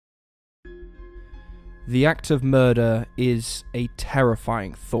The act of murder is a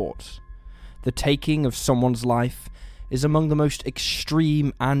terrifying thought. The taking of someone's life is among the most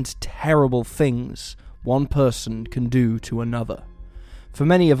extreme and terrible things one person can do to another. For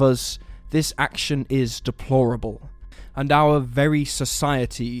many of us, this action is deplorable, and our very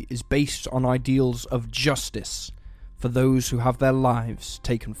society is based on ideals of justice for those who have their lives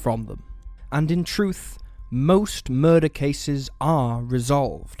taken from them. And in truth, most murder cases are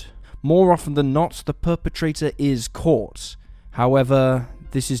resolved. More often than not, the perpetrator is caught. However,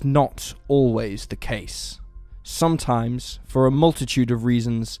 this is not always the case. Sometimes, for a multitude of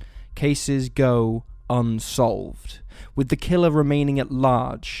reasons, cases go unsolved, with the killer remaining at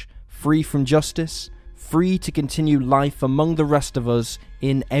large, free from justice, free to continue life among the rest of us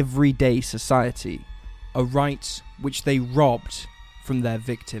in everyday society, a right which they robbed from their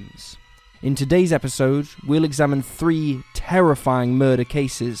victims. In today's episode, we'll examine 3 terrifying murder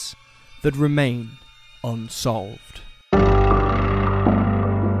cases that remain unsolved.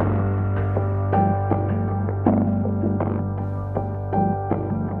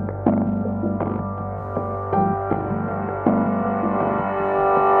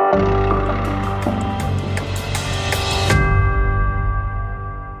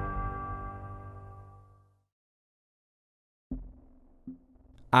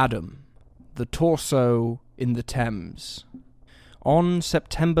 Adam, the torso in the Thames. On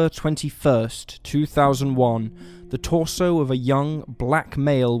September 21st, 2001, the torso of a young black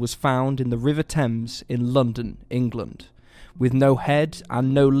male was found in the River Thames in London, England. With no head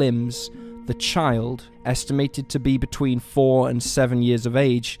and no limbs, the child, estimated to be between 4 and 7 years of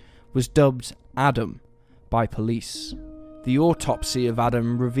age, was dubbed Adam by police. The autopsy of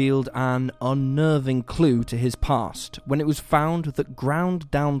Adam revealed an unnerving clue to his past when it was found that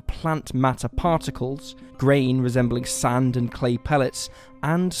ground-down plant matter particles, grain resembling sand and clay pellets,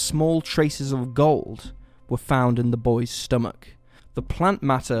 and small traces of gold were found in the boy's stomach. The plant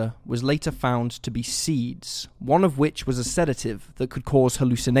matter was later found to be seeds, one of which was a sedative that could cause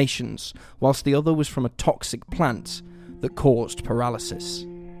hallucinations, whilst the other was from a toxic plant that caused paralysis.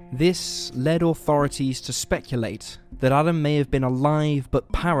 This led authorities to speculate that Adam may have been alive but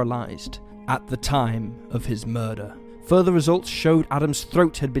paralysed at the time of his murder. Further results showed Adam's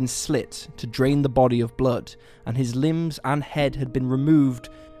throat had been slit to drain the body of blood, and his limbs and head had been removed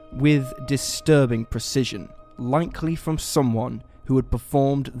with disturbing precision, likely from someone who had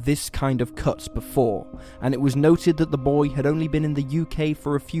performed this kind of cuts before, and it was noted that the boy had only been in the UK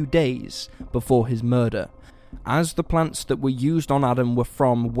for a few days before his murder. As the plants that were used on Adam were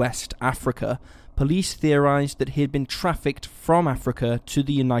from West Africa, police theorised that he had been trafficked from Africa to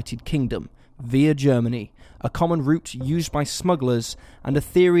the United Kingdom via Germany, a common route used by smugglers, and a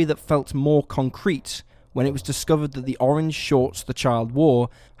theory that felt more concrete when it was discovered that the orange shorts the child wore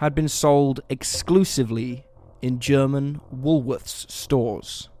had been sold exclusively in German Woolworths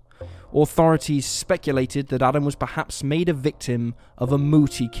stores. Authorities speculated that Adam was perhaps made a victim of a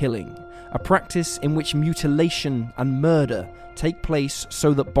Muti killing, a practice in which mutilation and murder take place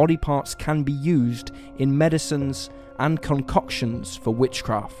so that body parts can be used in medicines and concoctions for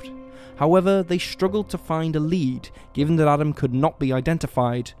witchcraft. However, they struggled to find a lead, given that Adam could not be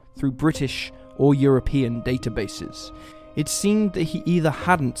identified through British or European databases. It seemed that he either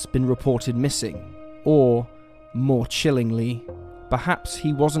hadn't been reported missing, or, more chillingly, perhaps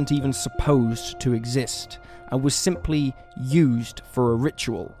he wasn't even supposed to exist, and was simply used for a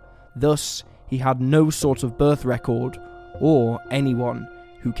ritual. Thus, he had no sort of birth record, or anyone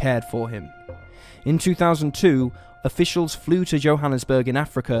who cared for him. In 2002, officials flew to Johannesburg in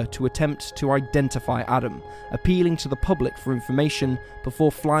Africa to attempt to identify Adam, appealing to the public for information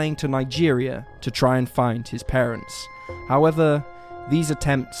before flying to Nigeria to try and find his parents. However, these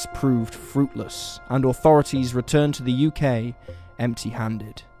attempts proved fruitless, and authorities returned to the UK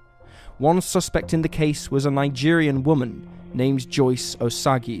empty-handed. One suspect in the case was a Nigerian woman named Joyce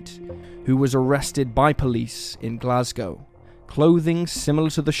Osagid, who was arrested by police in Glasgow. Clothing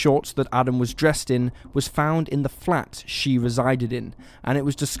similar to the shorts that Adam was dressed in was found in the flat she resided in, and it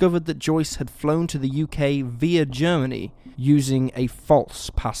was discovered that Joyce had flown to the UK via Germany using a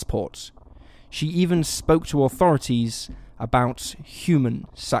false passport. She even spoke to authorities about human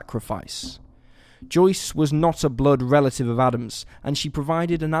sacrifice. Joyce was not a blood relative of Adam's, and she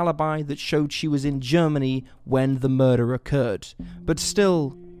provided an alibi that showed she was in Germany when the murder occurred. But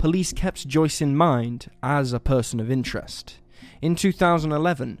still, police kept Joyce in mind as a person of interest. In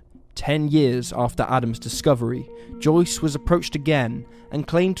 2011, 10 years after Adam's discovery, Joyce was approached again and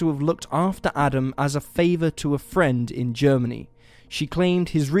claimed to have looked after Adam as a favour to a friend in Germany. She claimed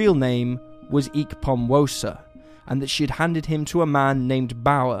his real name was Ikpomwosa, and that she had handed him to a man named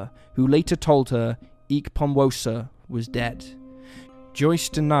Bauer, who later told her Ikpomwosa was dead. Joyce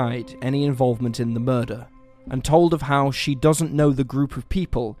denied any involvement in the murder, and told of how she doesn't know the group of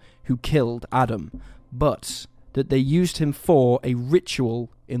people who killed Adam, but that they used him for a ritual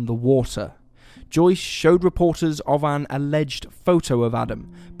in the water. Joyce showed reporters of an alleged photo of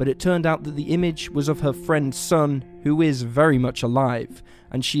Adam, but it turned out that the image was of her friend's son, who is very much alive,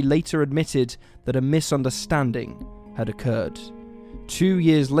 and she later admitted that a misunderstanding had occurred. 2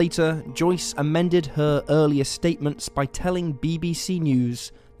 years later, Joyce amended her earlier statements by telling BBC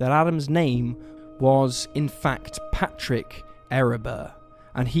News that Adam's name was in fact Patrick Erebor,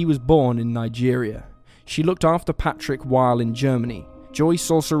 and he was born in Nigeria. She looked after Patrick while in Germany.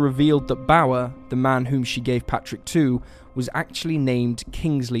 Joyce also revealed that Bauer, the man whom she gave Patrick to, was actually named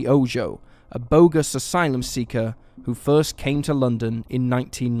Kingsley Ojo, a bogus asylum seeker who first came to London in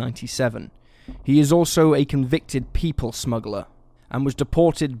 1997. He is also a convicted people smuggler, and was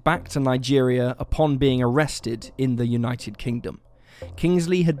deported back to Nigeria upon being arrested in the United Kingdom.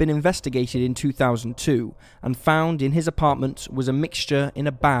 Kingsley had been investigated in 2002, and found in his apartment was a mixture in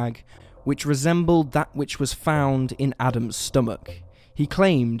a bag which resembled that which was found in Adam's stomach. He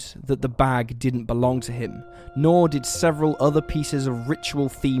claimed that the bag didn't belong to him, nor did several other pieces of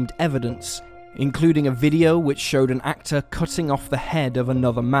ritual-themed evidence, including a video which showed an actor cutting off the head of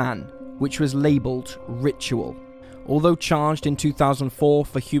another man, which was labelled ritual. Although charged in 2004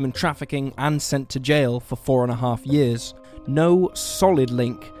 for human trafficking and sent to jail for 4.5 years, no solid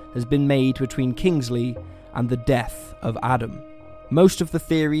link has been made between Kingsley and the death of Adam. Most of the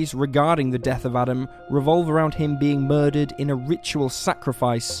theories regarding the death of Adam revolve around him being murdered in a ritual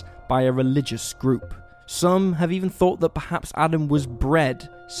sacrifice by a religious group. Some have even thought that perhaps Adam was bred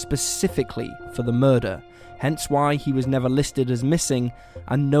specifically for the murder, hence why he was never listed as missing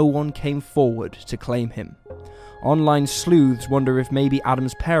and no one came forward to claim him. Online sleuths wonder if maybe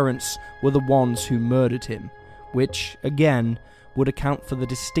Adam's parents were the ones who murdered him, which, again, would account for the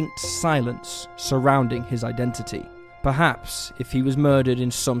distinct silence surrounding his identity. Perhaps, if he was murdered in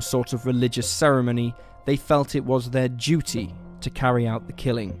some sort of religious ceremony, they felt it was their duty to carry out the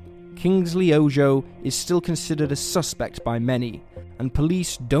killing. Kingsley Ojo is still considered a suspect by many, and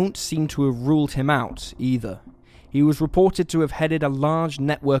police don't seem to have ruled him out either. He was reported to have headed a large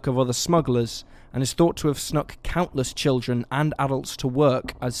network of other smugglers, and is thought to have snuck countless children and adults to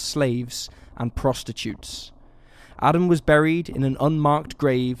work as slaves and prostitutes. Adam was buried in an unmarked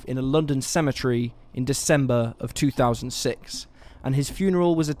grave in a London cemetery in December of 2006, and his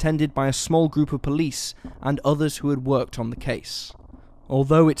funeral was attended by a small group of police and others who had worked on the case.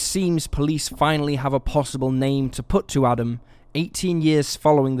 Although it seems police finally have a possible name to put to Adam, 18 years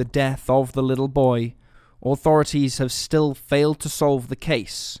following the death of the little boy, authorities have still failed to solve the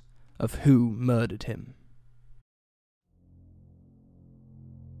case of who murdered him.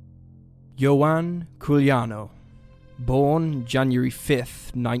 Ioan Culianu. Born January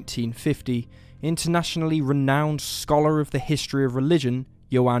 5th, 1950, internationally renowned scholar of the history of religion,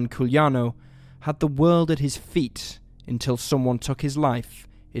 Ioan Culianu had the world at his feet until someone took his life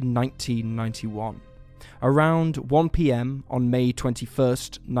in 1991. Around 1 p.m. on May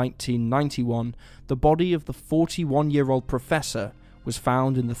 21st, 1991, the body of the 41-year-old professor was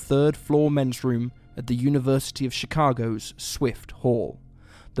found in the third-floor men's room at the University of Chicago's Swift Hall.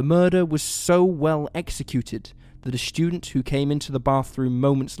 The murder was so well executed that a student who came into the bathroom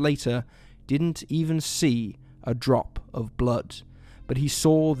moments later didn't even see a drop of blood, but he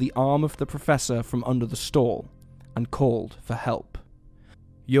saw the arm of the professor from under the stall and called for help.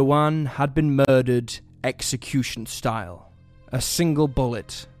 Ioan had been murdered execution style, a single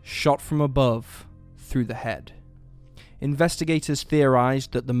bullet shot from above through the head. Investigators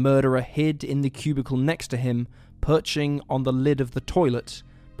theorized that the murderer hid in the cubicle next to him, perching on the lid of the toilet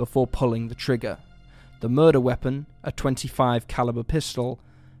before pulling the trigger. The murder weapon, a .25 caliber pistol,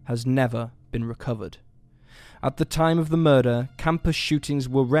 has never been recovered. At the time of the murder, campus shootings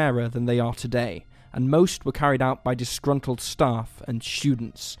were rarer than they are today, and most were carried out by disgruntled staff and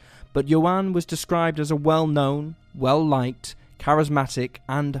students. But Ioan was described as a well-known, well-liked, charismatic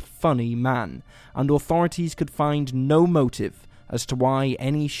and funny man, and authorities could find no motive as to why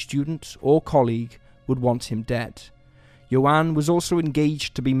any student or colleague would want him dead. Ioan was also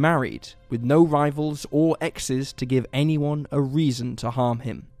engaged to be married, with no rivals or exes to give anyone a reason to harm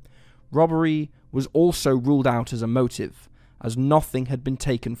him. Robbery was also ruled out as a motive, as nothing had been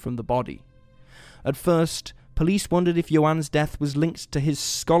taken from the body. At first, police wondered if Ioan's death was linked to his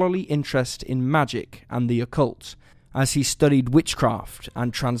scholarly interest in magic and the occult, as he studied witchcraft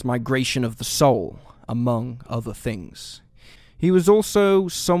and transmigration of the soul, among other things. He was also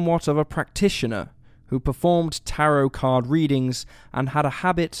somewhat of a practitioner, who performed tarot card readings and had a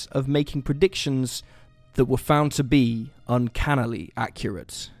habit of making predictions that were found to be uncannily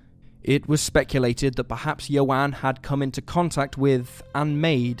accurate. It was speculated that perhaps Joanne had come into contact with and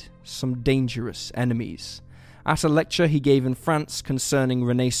made some dangerous enemies. At a lecture he gave in France concerning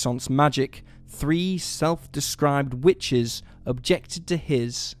Renaissance magic, 3 self-described witches objected to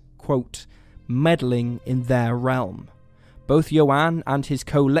his, quote, meddling in their realm. Both Joanne and his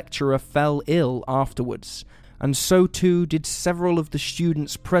co-lecturer fell ill afterwards, and so too did several of the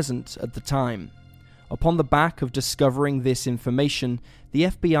students present at the time. Upon the back of discovering this information, the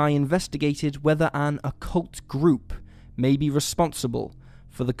FBI investigated whether an occult group may be responsible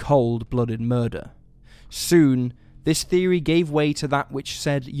for the cold-blooded murder. Soon, this theory gave way to that which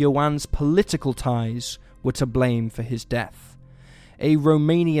said Joanne's political ties were to blame for his death. A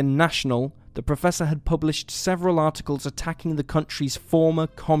Romanian national, the professor had published several articles attacking the country's former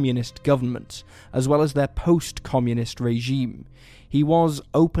communist government, as well as their post-communist regime. He was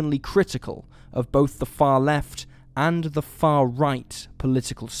openly critical of both the far left and the far right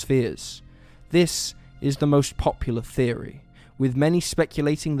political spheres. This is the most popular theory, with many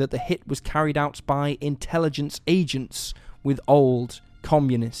speculating that the hit was carried out by intelligence agents with old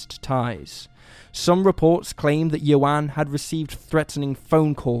communist ties. Some reports claim that Joanne had received threatening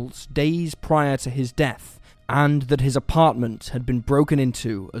phone calls days prior to his death, and that his apartment had been broken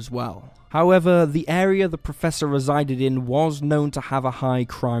into as well. However, the area the professor resided in was known to have a high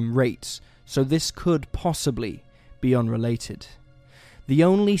crime rate, so this could possibly be unrelated. The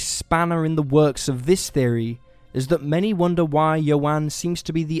only spanner in the works of this theory is that many wonder why Joanne seems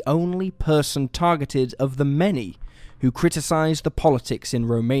to be the only person targeted of the many who criticize the politics in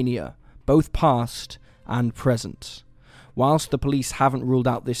Romania, both past and present. Whilst the police haven't ruled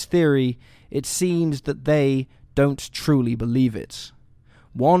out this theory, it seems that they don't truly believe it.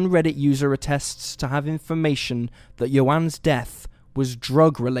 One Reddit user attests to have information that Joanne's death was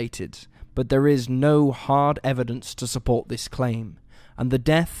drug-related, but there is no hard evidence to support this claim, and the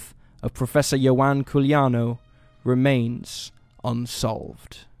death of Professor Ioan Culianu remains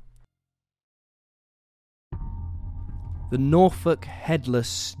unsolved. The Norfolk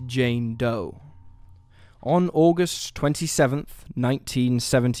Headless Jane Doe. On August 27th,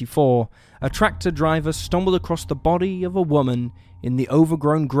 1974, a tractor driver stumbled across the body of a woman in the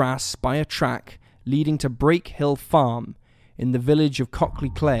overgrown grass by a track leading to Brake Hill Farm in the village of Cockley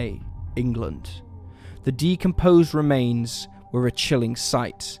Clay, England. The decomposed remains were a chilling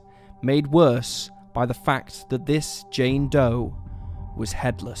sight, made worse by the fact that this Jane Doe was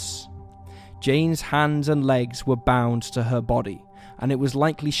headless. Jane's hands and legs were bound to her body, and it was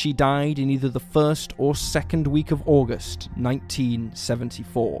likely she died in either the first or second week of August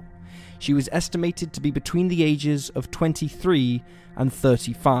 1974. She was estimated to be between the ages of 23 and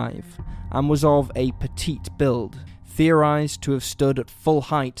 35, and was of a petite build, theorized to have stood at full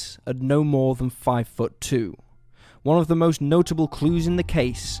height at no more than 5'2". One of the most notable clues in the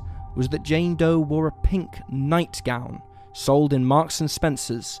case was that Jane Doe wore a pink nightgown sold in Marks &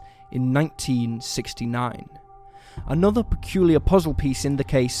 Spencer's in 1969. Another peculiar puzzle piece in the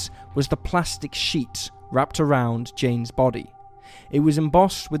case was the plastic sheet wrapped around Jane's body. It was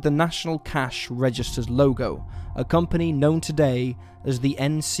embossed with the National Cash Register's logo, a company known today as the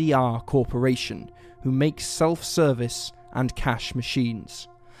NCR Corporation, who makes self-service and cash machines.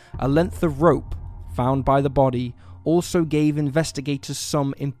 A length of rope found by the body also gave investigators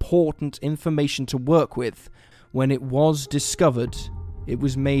some important information to work with. When it was discovered, it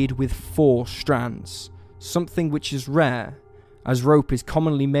was made with 4 strands, something which is rare, as rope is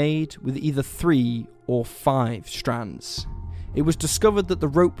commonly made with either 3 or 5 strands. It was discovered that the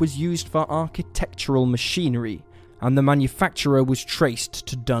rope was used for architectural machinery, and the manufacturer was traced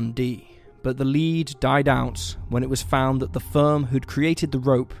to Dundee, but the lead died out when it was found that the firm who'd created the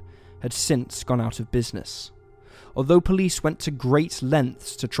rope had since gone out of business. Although police went to great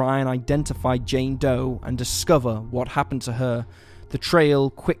lengths to try and identify Jane Doe and discover what happened to her, the trail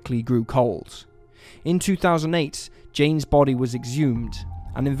quickly grew cold. In 2008, Jane's body was exhumed,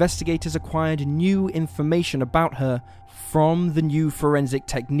 and investigators acquired new information about her from the new forensic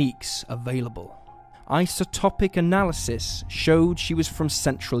techniques available. Isotopic analysis showed she was from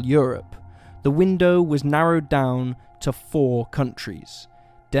Central Europe. The window was narrowed down to 4 countries: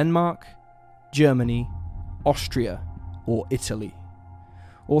 Denmark, Germany, Austria, or Italy.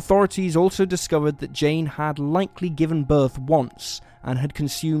 Authorities also discovered that Jane had likely given birth once and had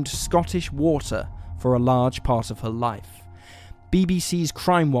consumed Scottish water for a large part of her life. BBC's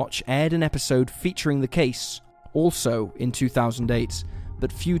Crime Watch aired an episode featuring the case, also in 2008,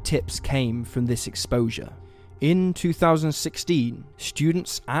 but few tips came from this exposure. In 2016,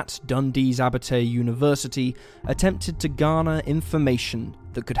 students at Dundee's Abertay University attempted to garner information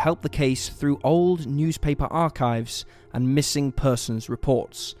that could help the case through old newspaper archives and missing persons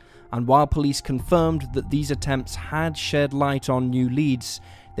reports. And while police confirmed that these attempts had shed light on new leads,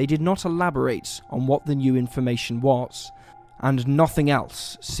 they did not elaborate on what the new information was, and nothing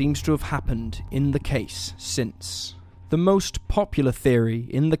else seems to have happened in the case since. The most popular theory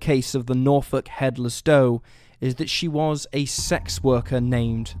in the case of the Norfolk Headless Doe is that she was a sex worker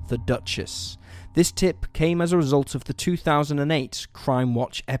named the Duchess. This tip came as a result of the 2008 Crime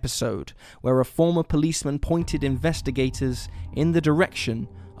Watch episode, where a former policeman pointed investigators in the direction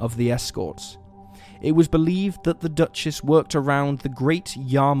of the escorts. It was believed that the Duchess worked around the Great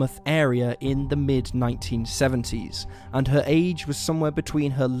Yarmouth area in the mid-1970s, and her age was somewhere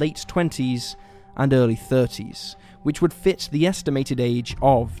between her late 20s and early 30s, which would fit the estimated age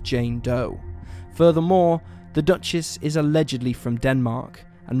of Jane Doe. Furthermore, the Duchess is allegedly from Denmark,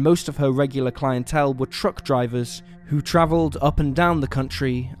 and most of her regular clientele were truck drivers who travelled up and down the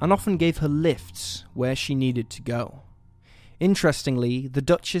country and often gave her lifts where she needed to go. Interestingly, the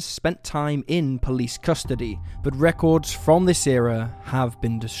Duchess spent time in police custody, but records from this era have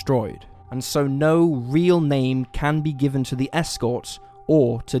been destroyed, and so no real name can be given to the escorts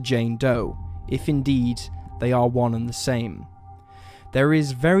or to Jane Doe, if indeed they are one and the same. There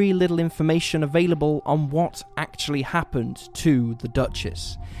is very little information available on what actually happened to the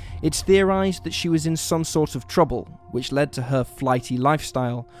Duchess. It's theorized that she was in some sort of trouble, which led to her flighty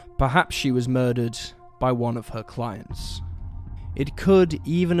lifestyle. Perhaps she was murdered by one of her clients. It could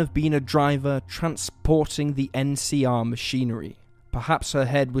even have been a driver transporting the NCR machinery. Perhaps her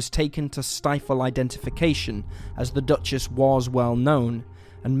head was taken to stifle identification, as the Duchess was well known,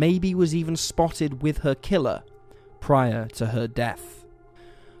 and maybe was even spotted with her killer prior to her death.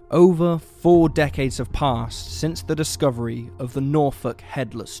 Over 4 decades have passed since the discovery of the Norfolk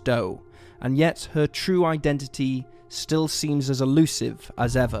Headless Doe, and yet her true identity still seems as elusive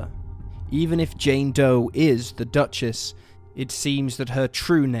as ever. Even if Jane Doe is the Duchess, it seems that her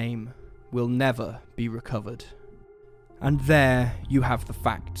true name will never be recovered. And there you have the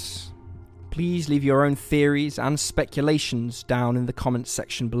facts. Please leave your own theories and speculations down in the comments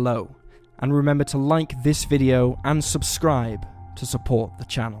section below, and remember to like this video and subscribe to support the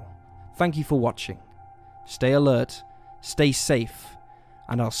channel. Thank you for watching. Stay alert, stay safe,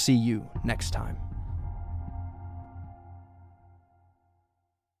 and I'll see you next time.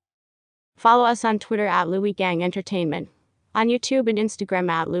 Follow us on Twitter at Louis Gang Entertainment, on YouTube and Instagram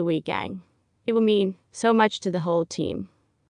at Louis Gang. It will mean so much to the whole team.